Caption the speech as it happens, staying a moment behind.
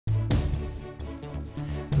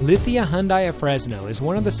Lithia Hyundai of Fresno is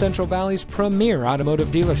one of the Central Valley's premier automotive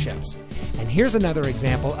dealerships. And here's another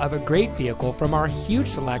example of a great vehicle from our huge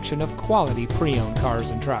selection of quality pre-owned cars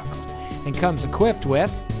and trucks. And comes equipped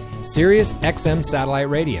with Sirius XM satellite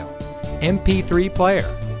radio, MP3 player,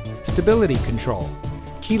 stability control,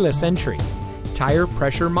 keyless entry, tire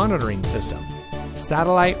pressure monitoring system,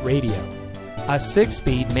 satellite radio, a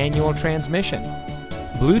 6-speed manual transmission,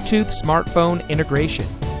 Bluetooth smartphone integration,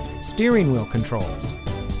 steering wheel controls,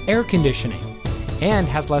 air conditioning, and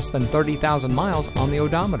has less than 30,000 miles on the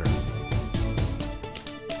odometer.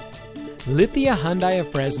 Lithia Hyundai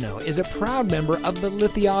of Fresno is a proud member of the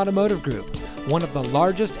Lithia Automotive Group, one of the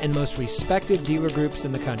largest and most respected dealer groups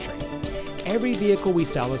in the country. Every vehicle we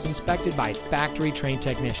sell is inspected by factory-trained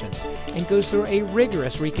technicians and goes through a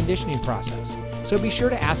rigorous reconditioning process, so be sure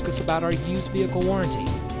to ask us about our used vehicle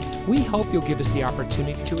warranty. We hope you'll give us the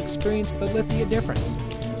opportunity to experience the Lithia difference.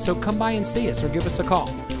 So come by and see us or give us a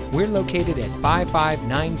call. We're located at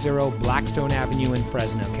 5590 Blackstone Avenue in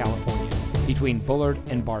Fresno, California, between Bullard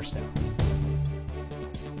and Barstow.